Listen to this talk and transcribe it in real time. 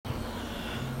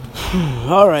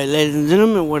Alright, ladies and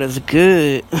gentlemen, what is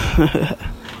good?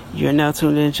 You're now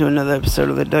tuned into another episode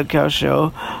of the Doug Cow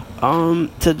Show.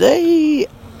 Today,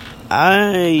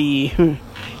 I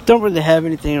don't really have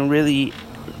anything really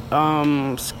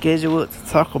scheduled to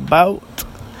talk about,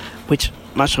 which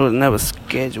my show is never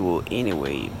scheduled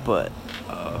anyway, but,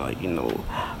 I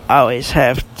always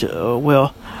have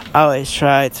to, I always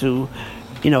try to,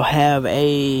 have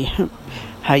a,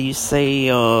 how you say,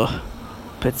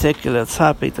 particular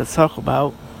topic to talk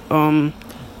about,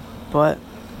 but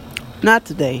not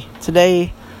today.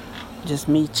 Today, just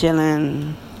me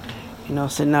chilling,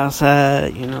 sitting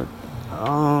outside,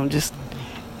 just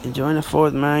enjoying the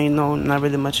 4th, man. Not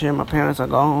really much here. My parents are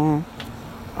gone,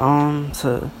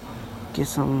 to get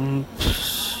some.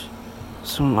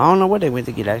 I don't know what they went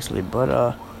to get actually,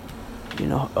 but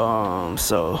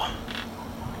so,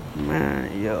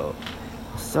 man,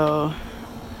 so.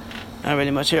 Not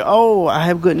really much here. Oh, I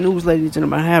have good news, ladies and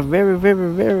gentlemen. I have very,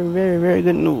 very, very, very, very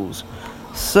good news.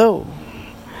 So,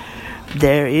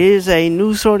 there is a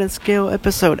new Sword and Scale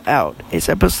episode out. It's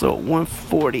episode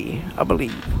 140, I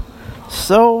believe.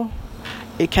 So,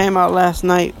 it came out last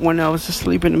night when I was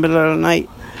asleep in the middle of the night.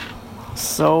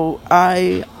 So,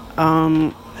 I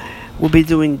will be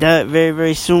doing that very,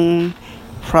 very soon.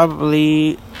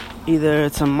 Probably either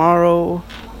tomorrow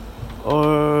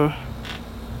or...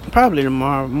 probably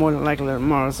tomorrow, more than likely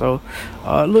tomorrow. So,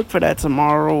 look for that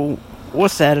tomorrow or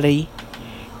Saturday.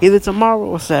 Either tomorrow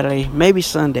or Saturday, maybe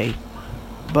Sunday.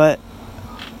 But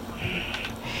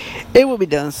it will be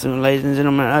done soon, ladies and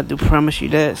gentlemen. I do promise you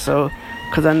that. So,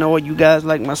 because I know you guys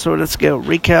like my Sword and Scale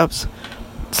recaps.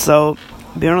 So,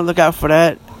 be on the lookout for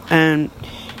that. And,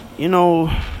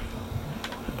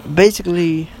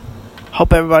 basically,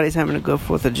 hope everybody's having a good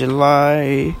 4th of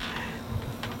July.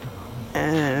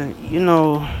 And,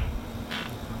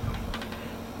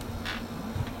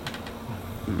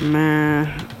 man,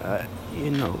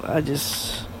 I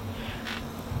just,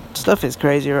 stuff is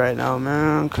crazy right now,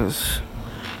 man, because,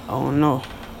 I don't know,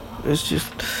 it's just,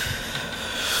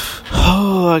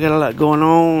 I got a lot going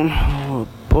on. Oh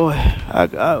boy,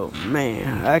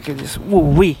 I could just,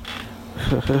 woo-wee.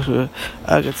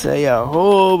 I could tell you a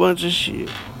whole bunch of shit,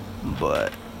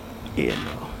 but,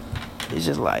 it's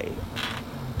just like,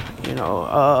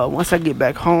 once I get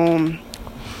back home,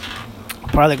 I'm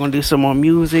probably gonna do some more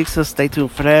music, so stay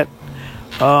tuned for that.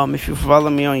 If you follow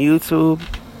me on YouTube,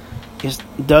 it's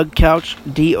Doug Couch,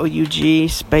 DOUG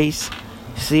space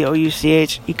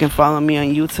COUCH. You can follow me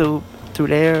on YouTube through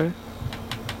there.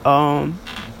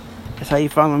 That's how you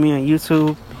follow me on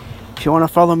YouTube. If you want to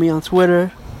follow me on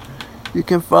Twitter, you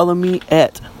can follow me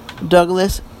at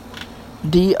Douglas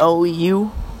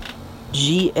DOUGLAS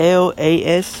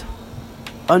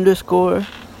 _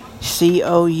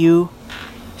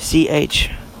 COUCH.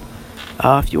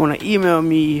 If you want to email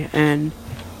me and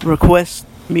request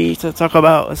me to talk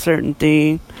about a certain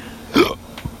thing,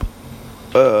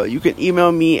 you can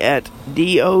email me at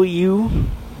DOUGLAS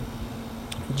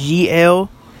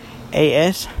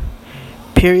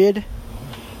period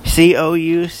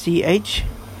COUCH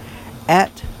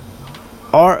at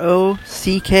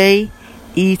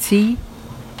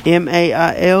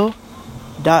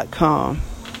ROCKETMAIL.com.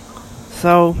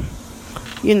 So,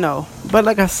 but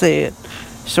like I said,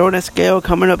 Sword and Scale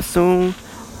coming up soon.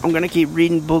 I'm gonna keep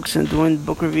reading books and doing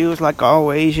book reviews like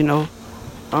always, and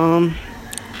I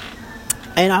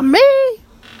may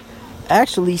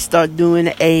actually start doing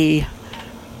a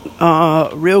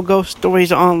Real Ghost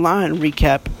Stories Online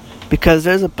recap, because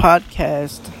there's a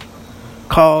podcast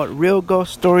called Real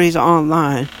Ghost Stories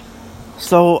Online.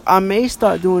 So I may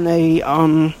start doing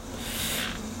a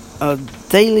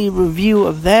daily review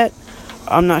of that.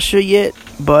 I'm not sure yet,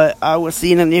 but I will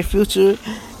see in the near future.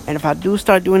 And if I do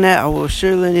start doing that, I will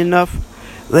surely enough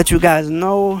let you guys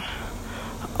know.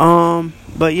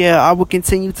 But yeah, I will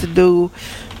continue to do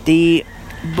the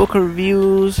book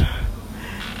reviews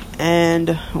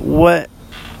and what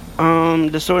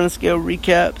the Sword and Scale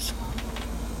recaps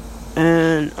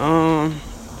and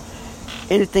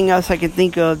anything else I can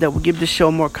think of that will give the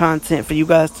show more content for you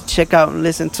guys to check out and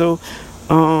listen to.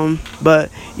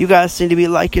 But you guys seem to be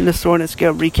liking the Sword and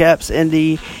Scale recaps and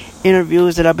the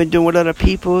interviews that I've been doing with other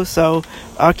people, so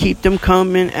I'll keep them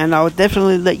coming, and I'll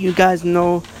definitely let you guys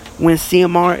know when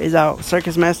CMR is out.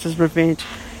 Circus Master's Revenge.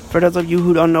 For those of you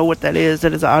who don't know what that is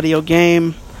an audio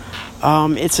game.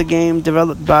 It's a game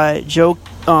developed by Joe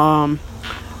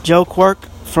Quirk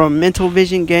from Mental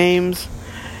Vision Games,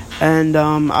 and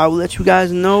I will let you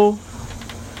guys know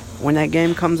when that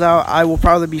game comes out. I will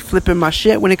probably be flipping my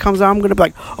shit when it comes out. I'm gonna be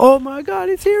like, oh my god,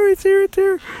 it's here.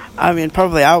 I mean,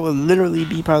 probably I will literally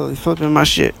be probably flipping my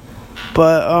shit.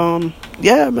 But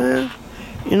yeah, man,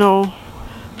 you know,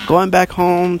 going back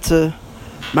home to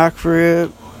my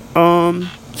crib,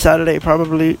 Saturday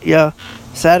probably, yeah,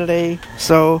 Saturday.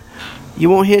 So you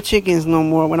won't hear chickens no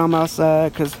more when I'm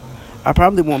outside, cause I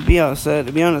probably won't be outside,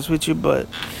 to be honest with you. But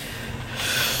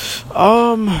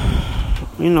um,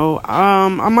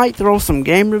 I might throw some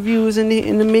game reviews in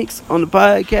the mix on the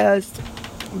podcast,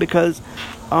 because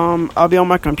I'll be on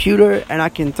my computer and I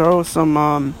can throw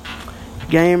some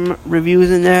game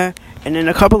reviews in there. And in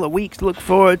a couple of weeks, look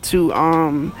forward to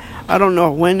I don't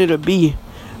know when it'll be,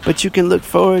 but you can look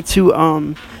forward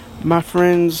to my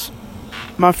friend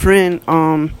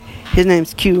his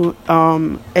name's Q,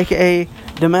 aka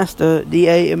Damasta,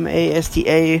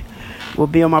 Damasta, will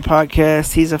be on my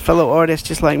podcast. He's a fellow artist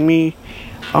just like me.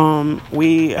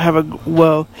 We have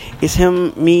it's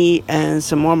him, me, and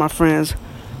some more of my friends,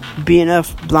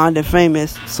 BNF, Blind and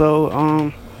Famous.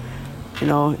 So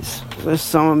it's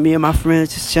some of me and my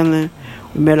friends just chilling.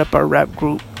 We met up our rap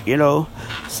group,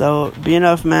 so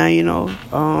BNF, man,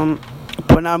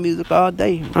 putting out music all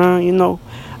day.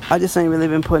 I just ain't really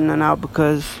been putting it out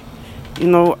because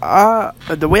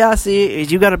the way I see it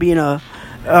is you gotta be in a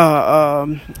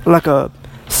like a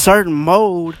certain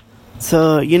mode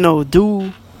to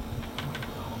do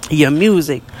your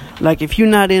music. Like if you're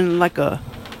not in like a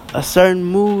certain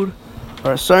mood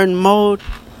or a certain mode,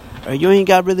 or you ain't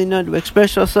got really nothing to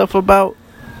express yourself about,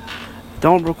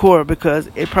 don't record, because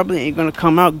it probably ain't gonna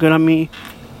come out good. I'm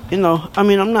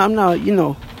not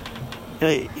you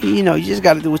just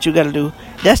gotta do what you gotta do.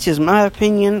 That's just my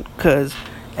opinion, cause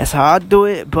that's how I do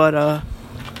it. But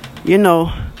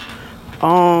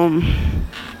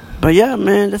but yeah,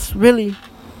 man, that's really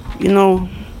all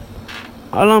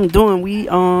I'm doing. We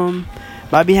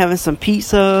might be having some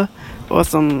pizza or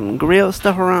some grilled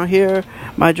stuff around here.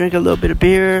 Might drink a little bit of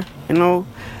beer,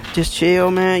 just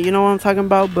chill, man. You know what I'm talking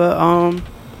about. But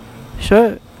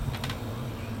sure.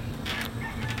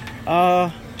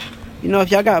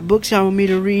 If y'all got books y'all want me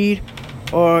to read,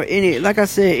 or like I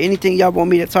said, anything y'all want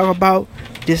me to talk about,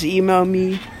 just email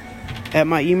me at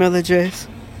my email address,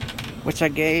 which I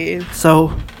gave.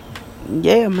 So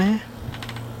yeah, man.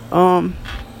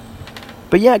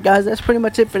 But yeah, guys, that's pretty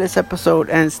much it for this episode,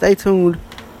 and stay tuned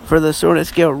for the Sword and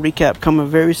Scale recap coming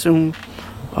very soon.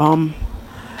 I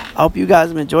hope you guys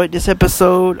have enjoyed this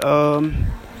episode.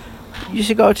 You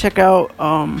should go check out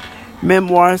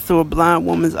Memoirs Through a Blind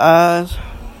Woman's Eyes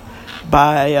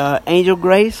by Angel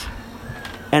Grace,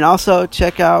 and also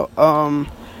check out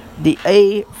the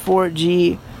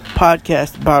A4G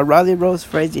podcast by Riley Rose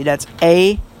Frazee. That's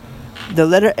the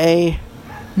letter A,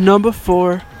 number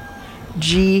 4,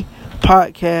 G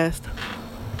podcast.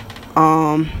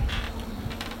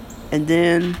 And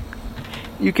then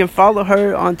you can follow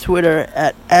her on Twitter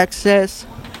at access,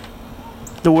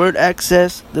 the word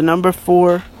access, the number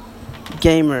 4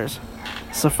 gamers.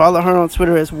 So follow her on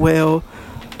Twitter as well.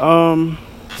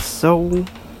 So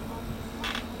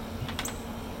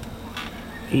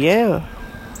yeah,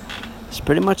 that's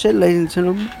pretty much it, ladies and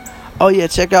gentlemen. Oh yeah,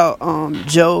 check out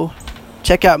Joe.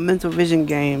 Check out Mental Vision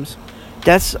Games.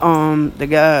 That's the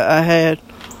guy I had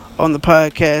on the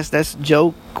podcast. That's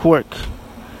Joe Quirk.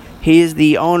 He is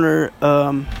the owner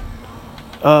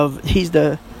he's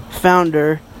the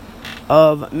founder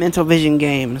of Mental Vision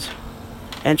Games.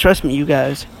 And trust me, you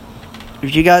guys,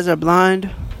 if you guys are blind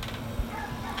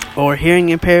or hearing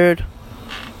impaired,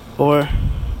 or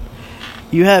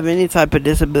you have any type of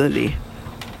disability,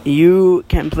 you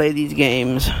can play these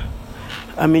games.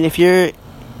 I mean, if you're,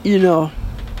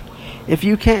 if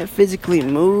you can't physically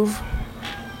move,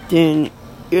 then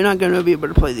you're not going to be able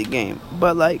to play the game.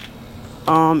 But like,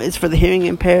 it's for the hearing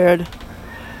impaired,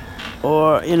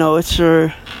 or it's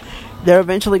for, they're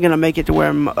eventually gonna make it to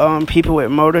where people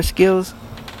with motor skills,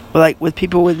 like with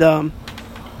people with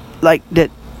like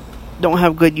that don't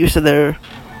have good use of their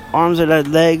arms or their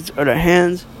legs or their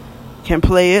hands, can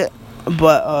play it.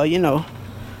 But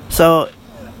so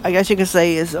I guess you could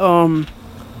say it's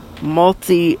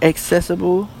multi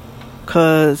accessible,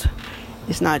 cause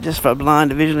it's not just for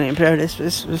blind or visually impaired.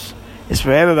 It's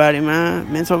for everybody,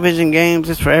 man. Mental Vision Games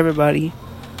is for everybody.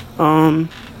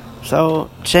 So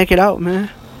check it out, man.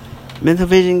 Mental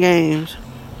Vision Games,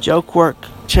 Joe Quirk.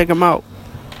 Check him out.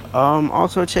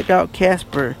 Also check out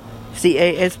Casper,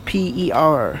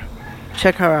 Casper.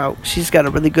 Check her out. She's got a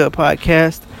really good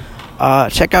podcast.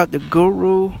 Check out the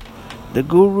Guru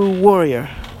Warrior.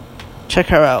 Check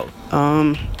her out.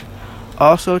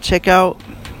 Also check out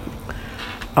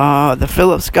the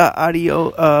Philip Scott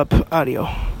audio.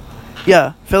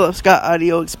 Yeah, Philip Scott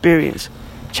Audio Experience.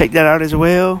 Check that out as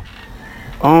well.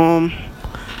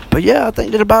 But yeah, I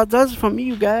think that about does it for me,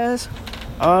 you guys.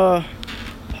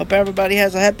 Hope everybody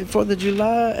has a happy 4th of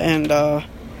July, and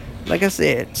like I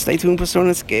said, stay tuned for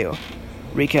Persona Scale.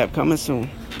 Recap coming soon.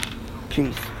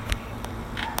 Peace.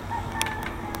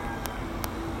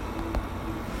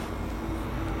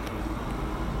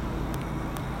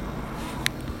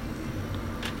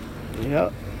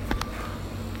 Yep.